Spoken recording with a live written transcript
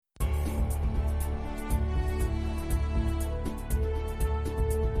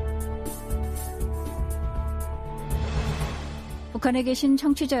북한에 계신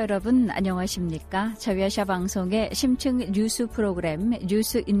청취자 여러분 안녕하십니까? 자유아시아 방송의 심층 뉴스 프로그램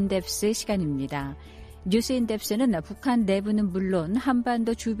뉴스 인덱스 시간입니다. 뉴스 인덱스는 북한 내부는 물론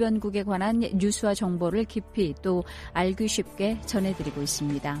한반도 주변국에 관한 뉴스와 정보를 깊이 또 알기 쉽게 전해드리고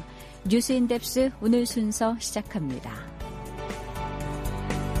있습니다. 뉴스 인덱스 오늘 순서 시작합니다.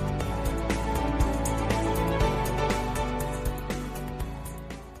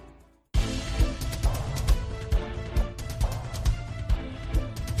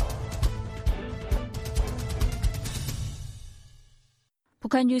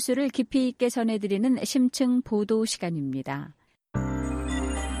 북한 뉴스를 깊이 있게 전해드리는 심층 보도 시간입니다.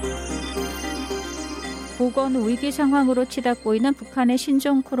 보건 위기 상황으로 치닫고 있는 북한의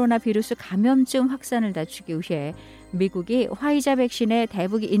신종 코로나 바이러스 감염증 확산을 낮추기 위해 미국이 화이자 백신의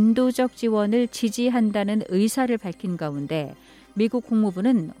대북 인도적 지원을 지지한다는 의사를 밝힌 가운데 미국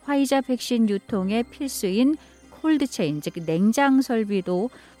국무부는 화이자 백신 유통의 필수인 콜드체인, 즉 냉장 설비도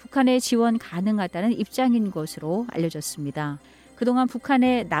북한에 지원 가능하다는 입장인 것으로 알려졌습니다. 그동안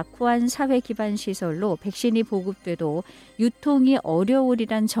북한의 낙후한 사회 기반 시설로 백신이 보급돼도 유통이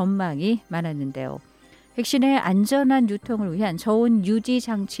어려우리란 전망이 많았는데요. 백신의 안전한 유통을 위한 저온 유지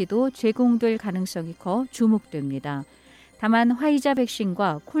장치도 제공될 가능성이 커 주목됩니다. 다만 화이자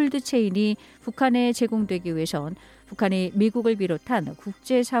백신과 콜드체인이 북한에 제공되기 위해선 북한이 미국을 비롯한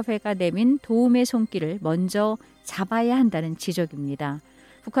국제사회가 내민 도움의 손길을 먼저 잡아야 한다는 지적입니다.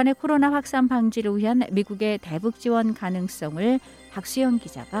 북한의 코로나 확산 방지를 위한 미국의 대북 지원 가능성을 박수영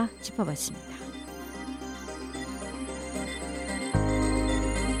기자가 짚어봤습니다.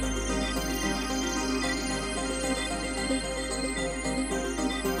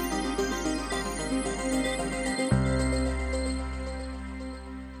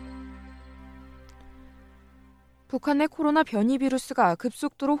 북한의 코로나 변이 비루스가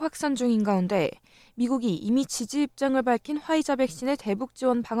급속도로 확산 중인 가운데 미국이 이미 지지 입장을 밝힌 화이자 백신의 대북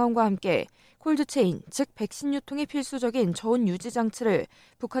지원 방안과 함께 콜드체인, 즉 백신 유통에 필수적인 저온 유지 장치를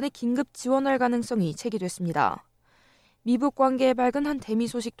북한에 긴급 지원할 가능성이 제기됐습니다. 미북 관계에 밝은 한 대미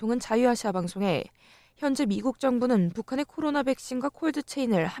소식통은 자유아시아 방송에 현재 미국 정부는 북한의 코로나 백신과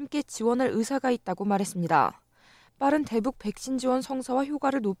콜드체인을 함께 지원할 의사가 있다고 말했습니다. 빠른 대북 백신 지원 성사와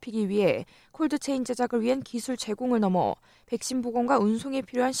효과를 높이기 위해 콜드체인 제작을 위한 기술 제공을 넘어 백신 보관과 운송에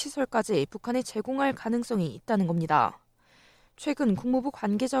필요한 시설까지 북한에 제공할 가능성이 있다는 겁니다. 최근 국무부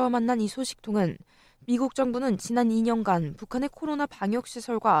관계자와 만난 이 소식통은 미국 정부는 지난 2년간 북한의 코로나 방역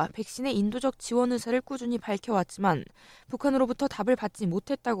시설과 백신의 인도적 지원 의사를 꾸준히 밝혀왔지만 북한으로부터 답을 받지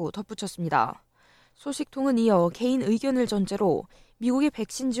못했다고 덧붙였습니다. 소식통은 이어 개인 의견을 전제로 미국의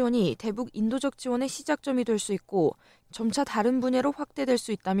백신 지원이 대북 인도적 지원의 시작점이 될 수 있고 점차 다른 분야로 확대될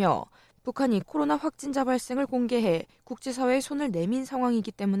수 있다며 북한이 코로나 확진자 발생을 공개해 국제사회에 손을 내민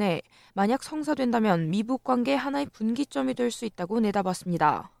상황이기 때문에 만약 성사된다면 미북 관계의 하나의 분기점이 될 수 있다고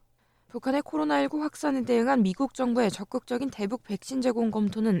내다봤습니다. 북한의 코로나19 확산에 대응한 미국 정부의 적극적인 대북 백신 제공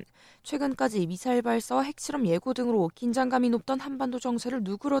검토는 최근까지 미사일 발사와 핵실험 예고 등으로 긴장감이 높던 한반도 정세를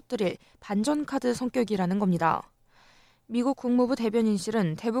누그러뜨릴 반전카드 성격이라는 겁니다. 미국 국무부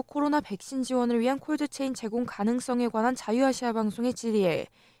대변인실은 대북 코로나 백신 지원을 위한 콜드체인 제공 가능성에 관한 자유아시아 방송의 질의에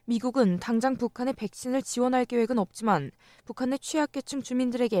미국은 당장 북한의 백신을 지원할 계획은 없지만 북한 내 취약계층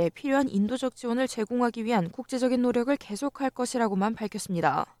주민들에게 필요한 인도적 지원을 제공하기 위한 국제적인 노력을 계속할 것이라고만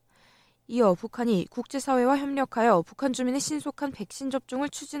밝혔습니다. 이어 북한이 국제사회와 협력하여 북한 주민의 신속한 백신 접종을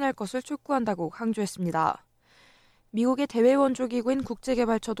추진할 것을 촉구한다고 강조했습니다. 미국의 대외원조기구인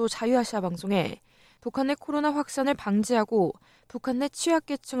국제개발처도 자유아시아 방송에 북한의 코로나 확산을 방지하고 북한 내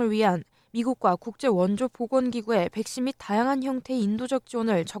취약계층을 위한 미국과 국제원조보건기구의 백신 및 다양한 형태의 인도적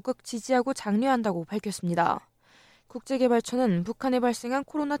지원을 적극 지지하고 장려한다고 밝혔습니다. 국제개발처는 북한에 발생한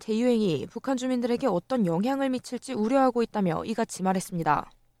코로나 대유행이 북한 주민들에게 어떤 영향을 미칠지 우려하고 있다며 이같이 말했습니다.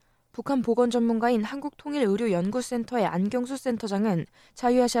 북한 보건 전문가인 한국통일의료연구센터의 안경수 센터장은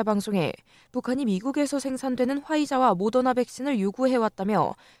자유아시아 방송에 북한이 미국에서 생산되는 화이자와 모더나 백신을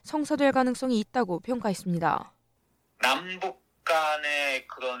요구해왔다며 성사될 가능성이 있다고 평가했습니다. 남북 간의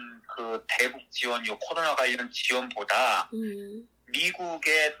그런 대북 지원, 코로나 관련 지원보다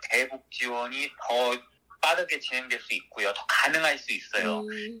미국의 대북 지원이 더 빠르게 진행될 수 있고요. 더 가능할 수 있어요.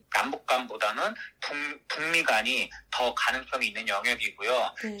 남북 간보다는 북미 간이 더 가능성이 있는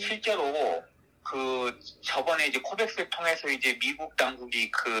영역이고요. 실제로 저번에 이제 코백스를 통해서 이제 미국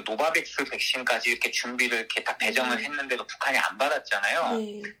당국이 노바백스 백신까지 이렇게 준비를 이렇게 다 배정을 했는데도 북한이 안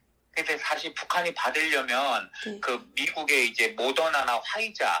받았잖아요. 그래서 사실 북한이 받으려면 미국의 이제 모더나나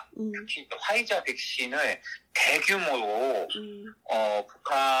화이자, 특히 화이자 백신을 대규모로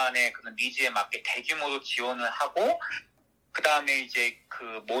북한의 그런 니즈에 맞게 대규모로 지원을 하고, 그 다음에 이제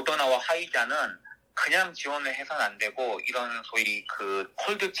모더나와 화이자는 그냥 지원을 해서는 안 되고 이런 소위 그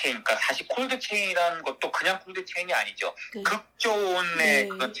콜드체인, 그러니까 사실 콜드체인이라는 것도 그냥 콜드체인이 아니죠. 네. 극저온의 네.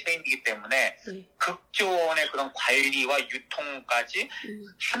 그런 체인이기 때문에 네. 극저온의 그런 관리와 유통까지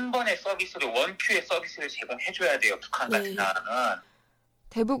한 번의 서비스를 원큐의 서비스를 제공해줘야 돼요. 북한 같은 나라는.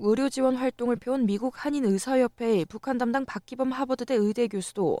 대북 의료 지원 활동을 펴온 미국 한인의사협회의 북한 담당 박기범 하버드대 의대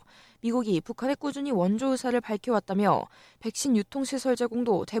교수도 미국이 북한에 꾸준히 원조 의사를 밝혀왔다며 백신 유통 시설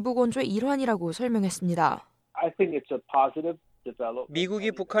제공도 대북 원조의 일환이라고 설명했습니다. 미국이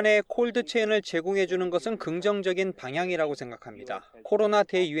북한에 콜드체인을 제공해주는 것은 긍정적인 방향이라고 생각합니다. 코로나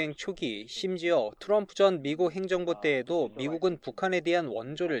대유행 초기, 심지어 트럼프 전 미국 행정부 때에도 미국은 북한에 대한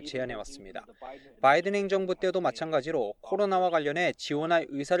원조를 제안해왔습니다. 바이든 행정부 때도 마찬가지로 코로나와 관련해 지원할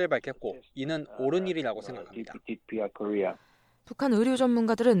의사를 밝혔고 이는 옳은 일이라고 생각합니다. 북한 의료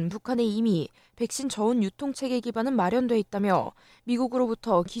전문가들은 북한에 이미 백신 저온 유통체계 기반은 마련돼 있다며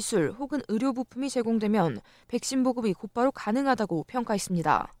미국으로부터 기술 혹은 의료 부품이 제공되면 백신 보급이 곧바로 가능하다고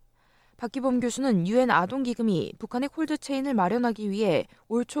평가했습니다. 박기범 교수는 유엔 아동기금이 북한의 콜드체인을 마련하기 위해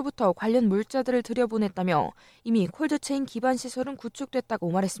올 초부터 관련 물자들을 들여보냈다며 이미 콜드체인 기반 시설은 구축됐다고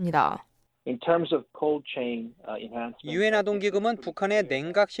말했습니다. 유엔 아동기금은 북한의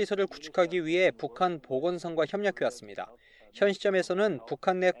냉각 시설을 구축하기 위해 북한 보건성과 협력해왔습니다. 현 시점에서는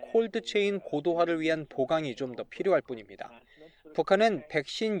북한 내 콜드체인 고도화를 위한 보강이 좀 더 필요할 뿐입니다. 북한은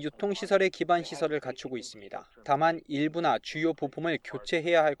백신 유통시설의 기반 시설을 갖추고 있습니다. 다만 일부나 주요 부품을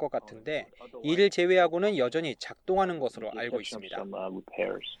교체해야 할 것 같은데 이를 제외하고는 여전히 작동하는 것으로 알고 있습니다.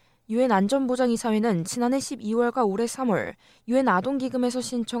 유엔 안전보장이사회는 지난해 12월과 올해 3월 유엔 아동기금에서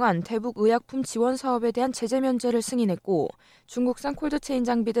신청한 대북 의약품 지원 사업에 대한 제재 면제를 승인했고 중국산 콜드체인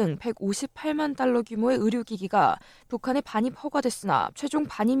장비 등 158만 달러 규모의 의료기기가 북한에 반입 허가됐으나 최종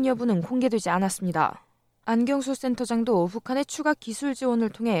반입 여부는 공개되지 않았습니다. 안경수 센터장도 북한의 추가 기술 지원을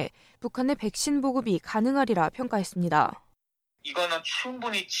통해 북한 내 백신 보급이 가능하리라 평가했습니다. 이거는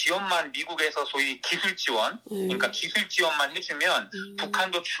충분히 지원만 미국에서 소위 기술 지원, 그러니까 기술 지원만 해주면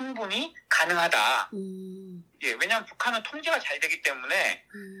북한도 충분히 가능하다. 예, 왜냐하면 북한은 통제가 잘 되기 때문에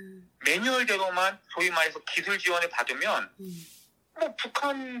매뉴얼대로만 소위 말해서 기술 지원을 받으면 뭐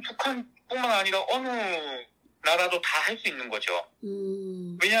북한뿐만 아니라 어느 나라도 다 할 수 있는 거죠.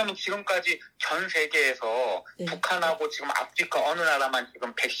 왜냐하면 지금까지 전 세계에서 북한하고 지금 아프리카 어느 나라만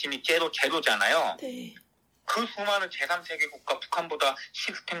지금 백신이 제로잖아요. 네. 그 수많은 제3세계 국가 북한보다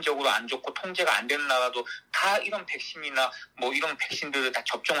시스템적으로 안 좋고 통제가 안 되는 나라도 다 이런 백신이나 뭐 이런 백신들을 다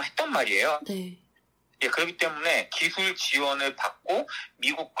접종을 했단 말이에요. 네. 예, 그렇기 때문에 기술 지원을 받고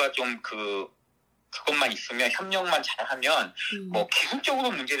미국과 좀 그것만 있으면 협력만 잘하면 뭐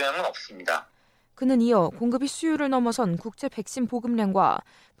기술적으로 문제되는 건 없습니다. 그는 이어 공급이 수요를 넘어선 국제 백신 보급량과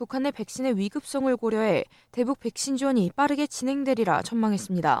북한 내 백신의 위급성을 고려해 대북 백신 지원이 빠르게 진행되리라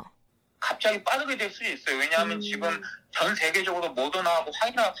전망했습니다. 갑자기 빠르게 될 수 있어요. 왜냐하면 지금 전 세계적으로 모더나하고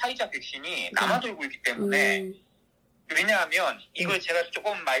화이자 백신이 남아돌고 있기 때문에 왜냐하면 이걸 제가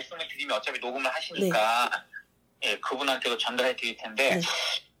조금 말씀을 드리면 어차피 녹음을 하시니까 예, 그분한테도 전달해 드릴 텐데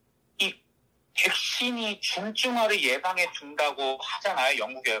이 백신이 중증화를 예방해 준다고 하잖아요.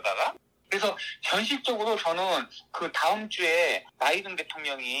 연구 결과가. 그래서 현실적으로 저는 그 다음 주에 바이든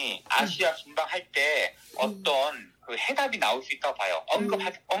대통령이 아시아 순방할 때 어떤 그 해답이 나올 수 있다고 봐요.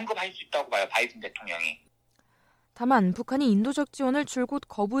 언급할 수 있다고 봐요. 바이든 대통령이. 다만 북한이 인도적 지원을 줄곧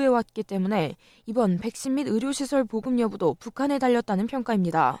거부해왔기 때문에 이번 백신 및 의료시설 보급 여부도 북한에 달렸다는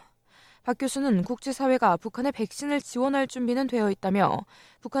평가입니다. 박 교수는 국제사회가 북한에 백신을 지원할 준비는 되어 있다며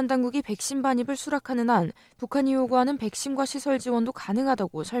북한 당국이 백신 반입을 수락하는 한 북한이 요구하는 백신과 시설 지원도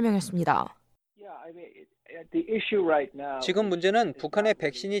가능하다고 설명했습니다. 지금 문제는 북한에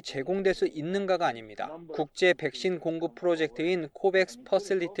백신이 제공될 수 있는가가 아닙니다. 국제 백신 공급 프로젝트인 코백스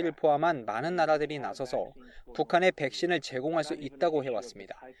퍼실리티를 포함한 많은 나라들이 나서서 북한에 백신을 제공할 수 있다고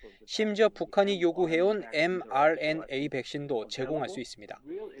해왔습니다. 심지어 북한이 요구해온 mRNA 백신도 제공할 수 있습니다.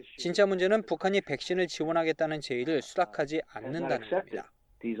 진짜 문제는 북한이 백신을 지원하겠다는 제의를 수락하지 않는다는 겁니다.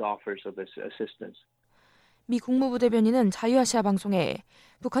 미 국무부 대변인은 자유아시아 방송에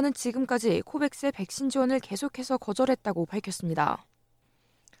북한은 지금까지 코백스의 백신 지원을 계속해서 거절했다고 밝혔습니다.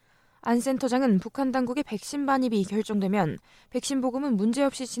 안 센터장은 북한 당국의 백신 반입이 결정되면 백신 보급은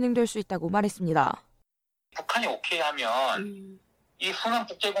문제없이 진행될 수 있다고 말했습니다. 북한이 오케이 하면 이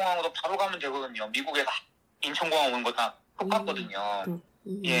순환국제공항으로 바로 가면 되거든요. 미국에서 인천공항 오는 거 다 똑같거든요.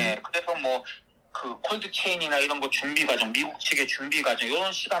 예, 그래서 뭐 그 콜드체인이나 이런 거 준비 과정, 미국 측의 준비 과정 이런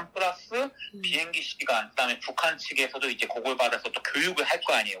시간 플러스 비행기 시간, 그다음에 북한 측에서도 이제 그걸 받아서 또 교육을 할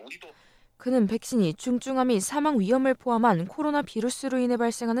거 아니에요. 우리도. 그는 백신이 중증화 및 사망 위험을 포함한 코로나 비루스로 인해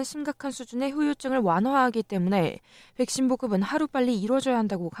발생하는 심각한 수준의 후유증을 완화하기 때문에 백신 보급은 하루빨리 이루어져야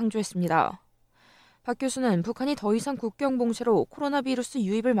한다고 강조했습니다. 박 교수는 북한이 더 이상 국경 봉쇄로 코로나 바이러스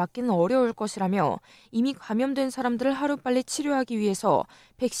유입을 막기는 어려울 것이라며 이미 감염된 사람들을 하루빨리 치료하기 위해서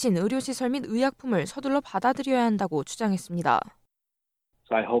백신, 의료시설 및 의약품을 서둘러 받아들여야 한다고 주장했습니다.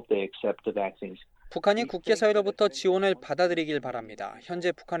 북한이 국제사회로부터 지원을 받아들이길 바랍니다.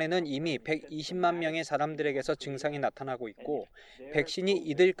 현재 북한에는 이미 120만 명의 사람들에게서 증상이 나타나고 있고 백신이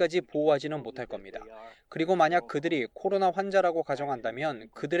이들까지 보호하지는 못할 겁니다. 그리고 만약 그들이 코로나 환자라고 가정한다면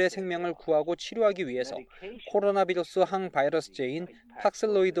그들의 생명을 구하고 치료하기 위해서 코로나 바이러스 항바이러스제인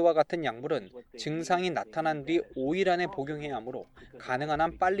팍슬로이드와 같은 약물은 증상이 나타난 뒤 5일 안에 복용해야 하므로 가능한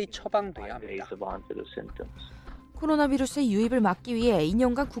한 빨리 처방돼야 합니다. 코로나 바이러스의 유입을 막기 위해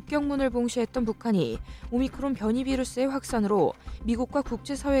 2년간 국경문을 봉쇄했던 북한이 오미크론 변이 바이러스의 확산으로 미국과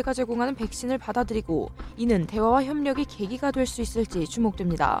국제사회가 제공하는 백신을 받아들이고 이는 대화와 협력의 계기가 될 수 있을지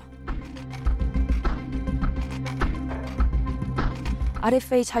주목됩니다.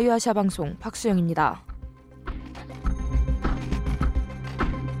 RFA 자유아시아 방송 박수영입니다.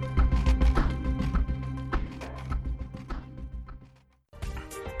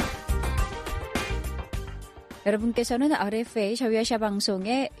 여러분께서는 RFA 자유아시아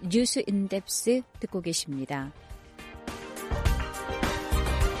방송의 뉴스 인덱스 듣고 계십니다.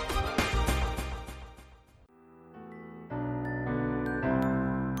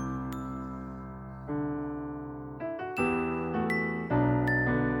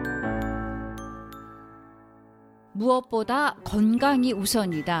 무엇보다 건강이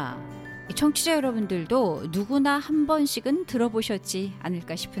우선이다. 청취자 여러분들도 누구나 한 번씩은 들어보셨지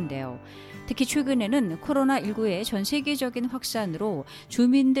않을까 싶은데요. 특히 최근에는 코로나19의 전 세계적인 확산으로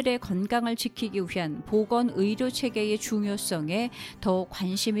주민들의 건강을 지키기 위한 보건의료체계의 중요성에 더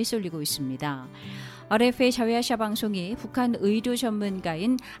관심이 쏠리고 있습니다. RFA 자유아시아 방송이 북한 의료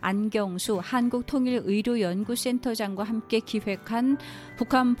전문가인 안경수 한국통일의료연구센터장과 함께 기획한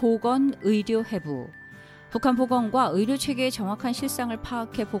북한 보건의료회부, 북한 보건과 의료체계의 정확한 실상을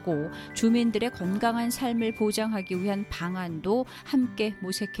파악해보고 주민들의 건강한 삶을 보장하기 위한 방안도 함께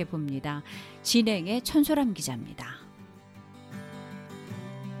모색해봅니다. 진행의 천소람 기자입니다.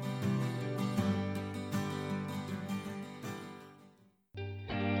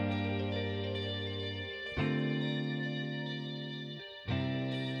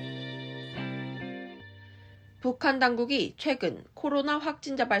 북한 당국이 최근 코로나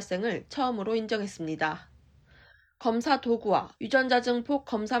확진자 발생을 처음으로 인정했습니다. 검사 도구와 유전자 증폭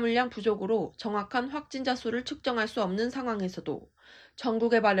검사 물량 부족으로 정확한 확진자 수를 측정할 수 없는 상황에서도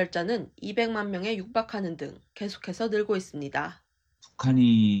전국의 발열자는 200만 명에 육박하는 등 계속해서 늘고 있습니다.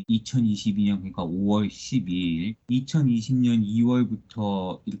 북한이 2022년 그러니까 5월 12일, 2020년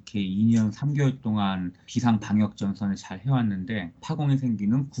 2월부터 이렇게 2년 3개월 동안 비상 방역 전선을 잘 해왔는데 파공에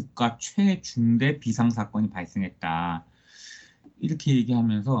생기는 국가 최중대 비상 사건이 발생했다. 이렇게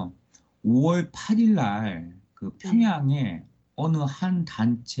얘기하면서 5월 8일 날 그 평양에 어느 한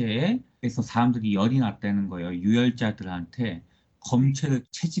단체에서 사람들이 열이 났다는 거예요. 유혈자들한테 검체를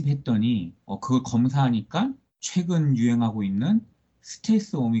채집했더니 그걸 검사하니까 최근 유행하고 있는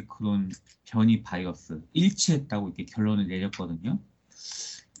스텔스 오미크론 변이 바이러스 일치했다고 이렇게 결론을 내렸거든요.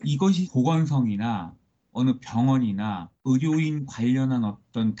 이것이 보건성이나 어느 병원이나 의료인 관련한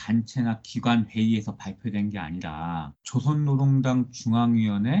어떤 단체나 기관 회의에서 발표된 게 아니라 조선노동당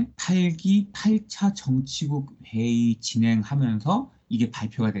중앙위원회 8기 8차 정치국 회의 진행하면서 이게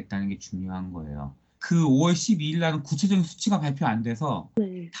발표가 됐다는 게 중요한 거예요. 그 5월 12일 날은 구체적인 수치가 발표 안 돼서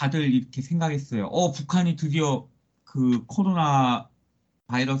다들 이렇게 생각했어요. 북한이 드디어 그 코로나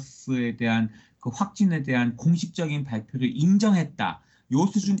바이러스에 대한 그 확진에 대한 공식적인 발표를 인정했다. 요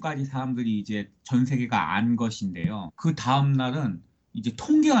수준까지 사람들이 이제 전 세계가 안 것인데요. 그 다음 날은 이제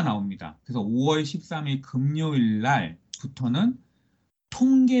통계가 나옵니다. 그래서 5월 13일 금요일 날부터는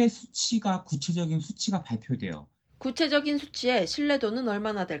통계 수치가 구체적인 수치가 발표돼요. 구체적인 수치의 신뢰도는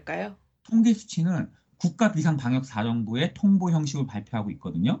얼마나 될까요? 통계 수치는 국가비상방역사령부의 통보 형식을 발표하고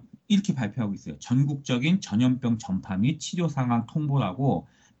있거든요. 이렇게 발표하고 있어요. 전국적인 전염병 전파 및 치료 상황 통보라고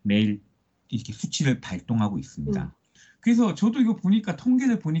매일 이렇게 수치를 발동하고 있습니다. 그래서 저도 이거 보니까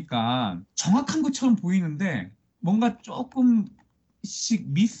통계를 보니까 정확한 것처럼 보이는데 뭔가 조금씩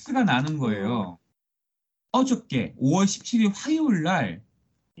미스가 나는 거예요. 어저께 5월 17일 화요일 날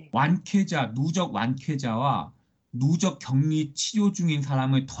누적 완쾌자와 누적 격리 치료 중인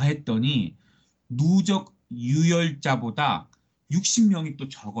사람을 더했더니 누적 유혈자보다 60명이 또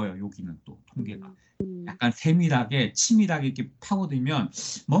적어요. 여기는 또 통계가. 약간 세밀하게 치밀하게 이렇게 파고들면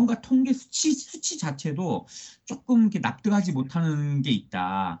뭔가 통계 수치 자체도 조금 이렇게 납득하지 못하는 게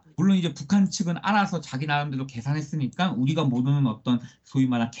있다. 물론 이제 북한 측은 알아서 자기 나름대로 계산했으니까 우리가 모르는 어떤 소위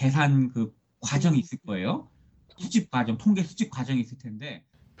말하는 계산 그 과정이 있을 거예요. 수집 과정, 통계 수집 과정이 있을 텐데.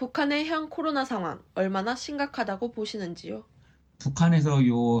 북한의 현 코로나 상황 얼마나 심각하다고 보시는지요? 북한에서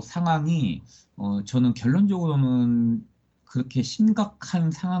요 상황이 저는 결론적으로는 그렇게 심각한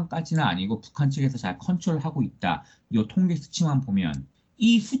상황까지는 아니고 북한 측에서 잘 컨트롤하고 있다. 요 통계 수치만 보면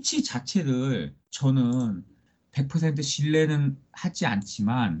이 수치 자체를 저는 100% 신뢰는 하지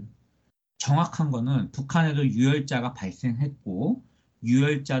않지만 정확한 거는 북한에도 유혈자가 발생했고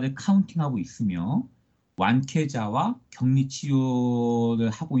유혈자를 카운팅하고 있으며 완쾌자와 격리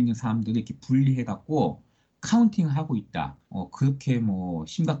치료를 하고 있는 사람들을 이렇게 분리해갖고 카운팅하고 있다. 그렇게 뭐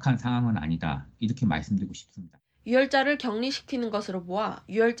심각한 상황은 아니다. 이렇게 말씀드리고 싶습니다. 유혈자를 격리시키는 것으로 보아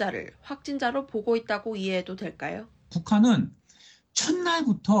유혈자를 확진자로 보고 있다고 이해해도 될까요? 북한은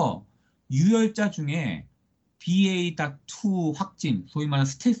첫날부터 유혈자 중에 BA.2 확진, 소위 말하는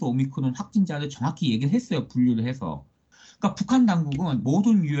스텔스 오미크론 확진자를 정확히 얘기를 했어요. 분류를 해서. 그러니까 북한 당국은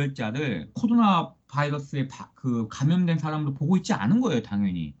모든 유혈자를 코로나 바이러스에 감염된 사람으로 보고 있지 않은 거예요.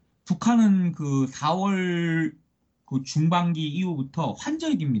 당연히. 북한은 4월 중반기 이후부터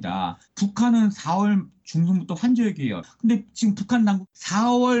환절기입니다. 북한은 4월 중순부터 환절기예요. 근데 지금 북한 당국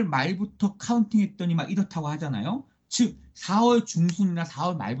 4월 말부터 카운팅했더니 막 이렇다고 하잖아요. 즉 4월 중순이나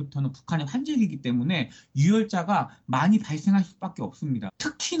 4월 말부터는 북한의 환절기이기 때문에 유혈자가 많이 발생할 수밖에 없습니다.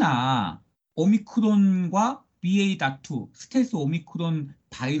 특히나 오미크론과 BA.2 스텔스 오미크론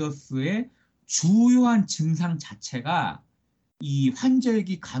바이러스의 주요한 증상 자체가 이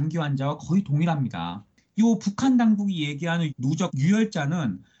환절기 감기 환자와 거의 동일합니다. 이 북한 당국이 얘기하는 누적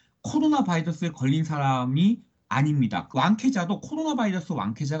유혈자는 코로나 바이러스에 걸린 사람이 아닙니다. 완쾌자도 코로나 바이러스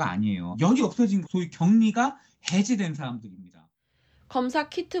완쾌자가 아니에요. 열이 없어진 소위 격리가 해제된 사람들입니다. 검사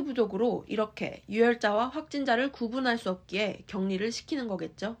키트 부족으로 이렇게 유혈자와 확진자를 구분할 수 없기에 격리를 시키는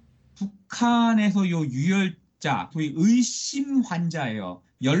거겠죠? 북한에서 이 유혈자, 소위 의심 환자예요.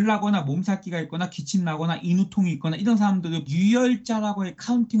 열 나거나 몸살기가 있거나 기침 나거나 인후통이 있거나 이런 사람들을 유혈자라고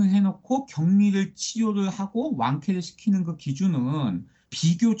카운팅을 해놓고 격리를 치료를 하고 완쾌를 시키는 그 기준은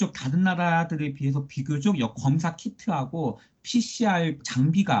비교적 다른 나라들에 비해서 비교적 검사 키트하고 PCR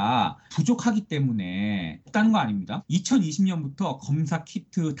장비가 부족하기 때문에 없다는 거 아닙니다. 2020년부터 검사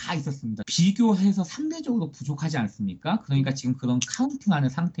키트 다 있었습니다. 비교해서 상대적으로 부족하지 않습니까? 그러니까 지금 그런 카운팅하는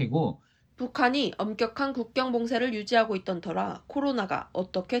상태고 북한이 엄격한 국경 봉쇄를 유지하고 있던 터라 코로나가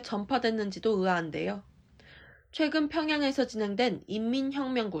어떻게 전파됐는지도 의아한데요. 최근 평양에서 진행된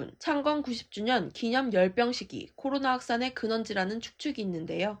인민혁명군 창건 90주년 기념 열병식이 코로나 확산의 근원지라는 추측이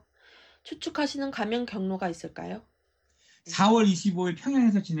있는데요. 추측하시는 감염 경로가 있을까요? 4월 25일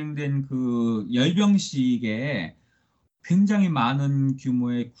평양에서 진행된 그 열병식에 굉장히 많은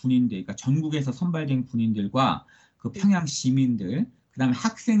규모의 군인들, 그러니까 전국에서 선발된 군인들과 그 평양 시민들, 그 다음에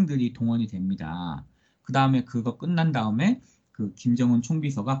학생들이 동원이 됩니다. 그 다음에 그거 끝난 다음에 그 김정은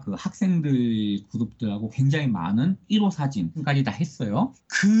총비서가 그 학생들 그룹들하고 굉장히 많은 1호 사진까지 다 했어요.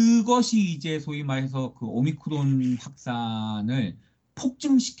 그것이 이제 소위 말해서 그 오미크론 확산을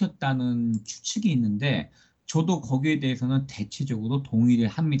폭증시켰다는 추측이 있는데 저도 거기에 대해서는 대체적으로 동의를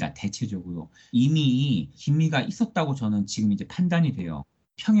합니다. 대체적으로. 이미 기미가 있었다고 저는 지금 이제 판단이 돼요.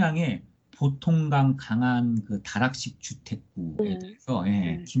 평양에 보통강 강한 그 다락식 주택구에 대해서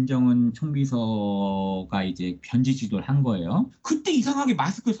김정은 총비서가 이제 변지 지도를 한 거예요. 그때 이상하게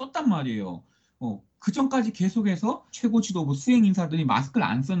마스크를 썼단 말이에요. 그 전까지 계속해서 최고 지도부 수행 인사들이 마스크를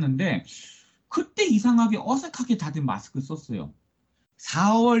안 썼는데 그때 이상하게 어색하게 다들 마스크를 썼어요.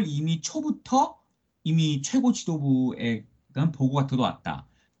 4월 이미 초부터 이미 최고 지도부에 대한 보고가 들어왔다.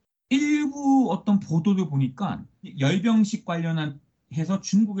 일부 어떤 보도를 보니까 열병식 관련한 해서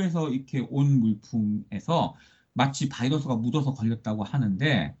중국에서 이렇게 온 물품에서 마치 바이러스가 묻어서 걸렸다고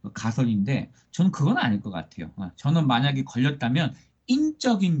하는데 가설인데 저는 그건 아닐 것 같아요. 저는 만약에 걸렸다면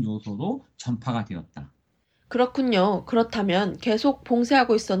인적인 요소로 전파가 되었다. 그렇군요. 그렇다면 계속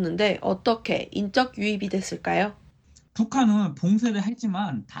봉쇄하고 있었는데 어떻게 인적 유입이 됐을까요? 북한은 봉쇄를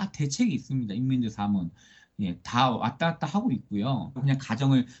했지만 다 대책이 있습니다. 인민들 삶은. 다 왔다 갔다 하고 있고요. 그냥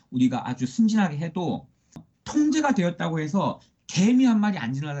가정을 우리가 아주 순진하게 해도 통제가 되었다고 해서 개미 한 마리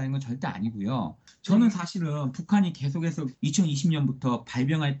안 지나다니는 건 절대 아니고요. 저는 사실은 북한이 계속해서 2020년부터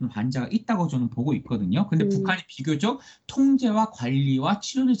발병했던 환자가 있다고 저는 보고 있거든요. 근데 북한이 비교적 통제와 관리와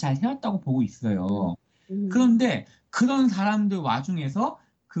치료를 잘 해왔다고 보고 있어요. 그런데 그런 사람들 와중에서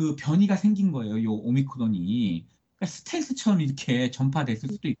그 변이가 생긴 거예요. 요 오미크론이. 그러니까 스텔스처럼 이렇게 전파됐을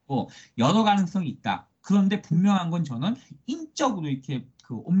수도 있고 여러 가능성이 있다. 그런데 분명한 건 저는 인적으로 이렇게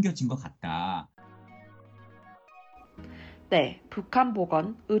옮겨진 것 같다. 네, 북한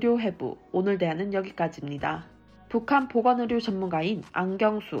보건 의료회부 오늘 대화는 여기까지입니다. 북한 보건의료 전문가인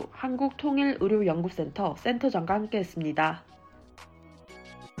안경수 한국통일의료연구센터 센터장과 함께했습니다.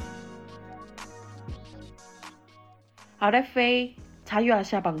 RFA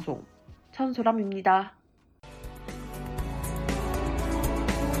자유아시아 방송 천소람입니다.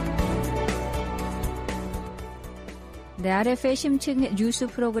 네, RFA 심층 뉴스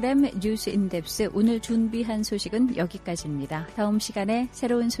프로그램 뉴스 인덱스 오늘 준비한 소식은 여기까지입니다. 다음 시간에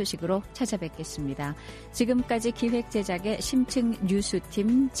새로운 소식으로 찾아뵙겠습니다. 지금까지 기획 제작의 심층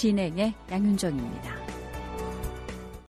뉴스팀 진행의 양윤정입니다.